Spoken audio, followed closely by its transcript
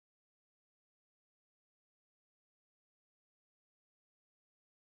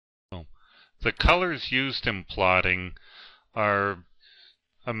The colors used in plotting are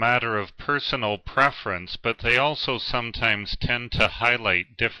a matter of personal preference, but they also sometimes tend to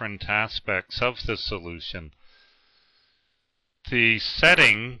highlight different aspects of the solution. The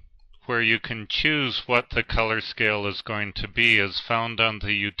setting where you can choose what the color scale is going to be is found on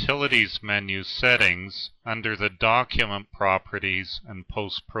the Utilities menu Settings under the Document Properties and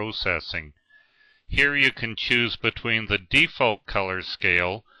Post-Processing. Here you can choose between the default color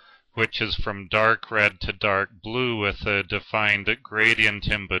scale, which is from dark red to dark blue with a defined gradient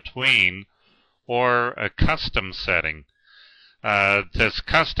in between, or a custom setting. This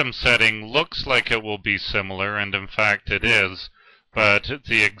custom setting looks like it will be similar, and in fact it is, but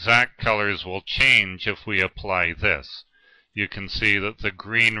the exact colors will change if we apply this. You can see that the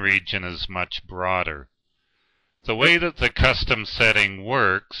green region is much broader. The way that the custom setting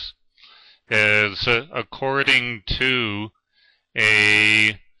works is according to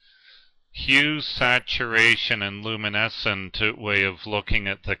a hue, saturation, and luminescent way of looking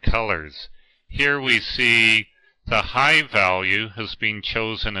at the colors. Here we see the high value has been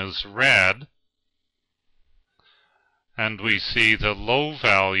chosen as red, and we see the low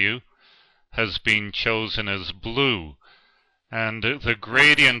value has been chosen as blue. And the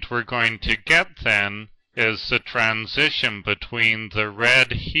gradient we're going to get then is the transition between the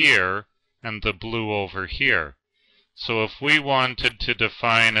red here and the blue over here. So if we wanted to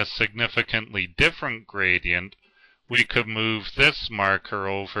define a significantly different gradient, we could move this marker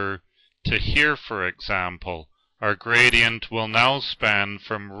over to here, for example. Our gradient will now span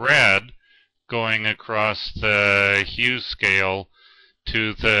from red going across the hue scale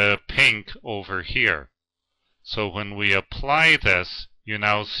to the pink over here. So when we apply this, you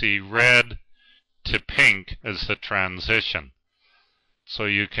now see red to pink as the transition. So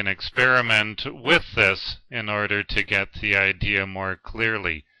you can experiment with this in order to get the idea more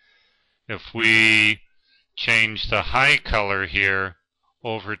clearly. If we change the high color here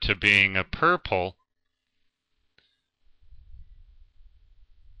over to being a purple,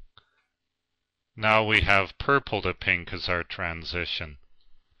 now we have purple to pink as our transition.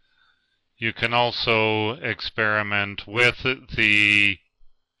 You can also experiment with the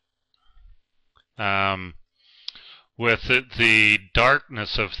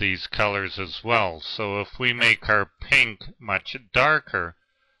darkness of these colors as well. So if we make our pink much darker,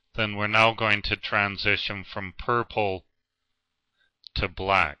 then we're now going to transition from purple to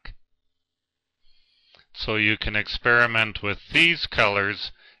black. So you can experiment with these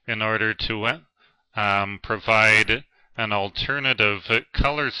colors in order to provide an alternative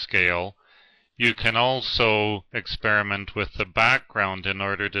color scale. You can also experiment with the background in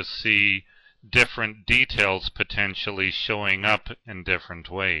order to see different details potentially showing up in different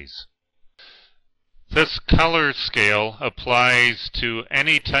ways. This color scale applies to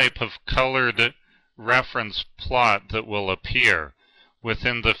any type of colored reference plot that will appear.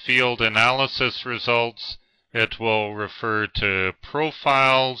 Within the field analysis results, it will refer to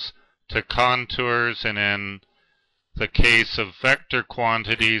profiles, to contours, and in the case of vector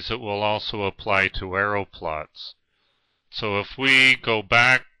quantities, it will also apply to arrow plots. So if we go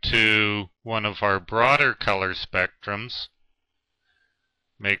back to one of our broader color spectrums,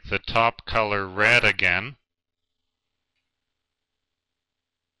 make the top color red again,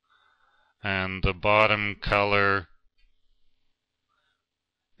 and the bottom color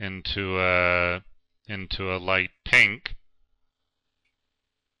into a light pink.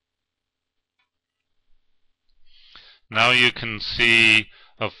 Now you can see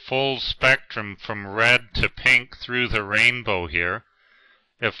a full spectrum from red to pink through the rainbow here.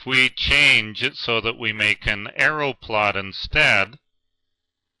 If we change it so that we make an arrow plot instead,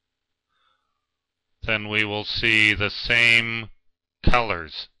 then we will see the same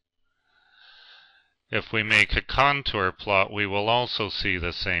colors. If we make a contour plot, we will also see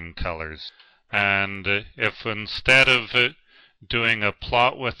the same colors. And if instead of doing a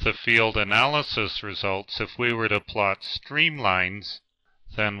plot with the field analysis results, if we were to plot streamlines,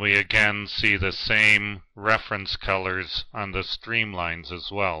 then we again see the same reference colors on the streamlines as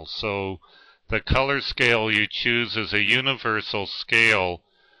well. So the color scale you choose is a universal scale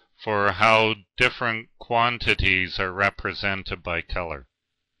for how different quantities are represented by color.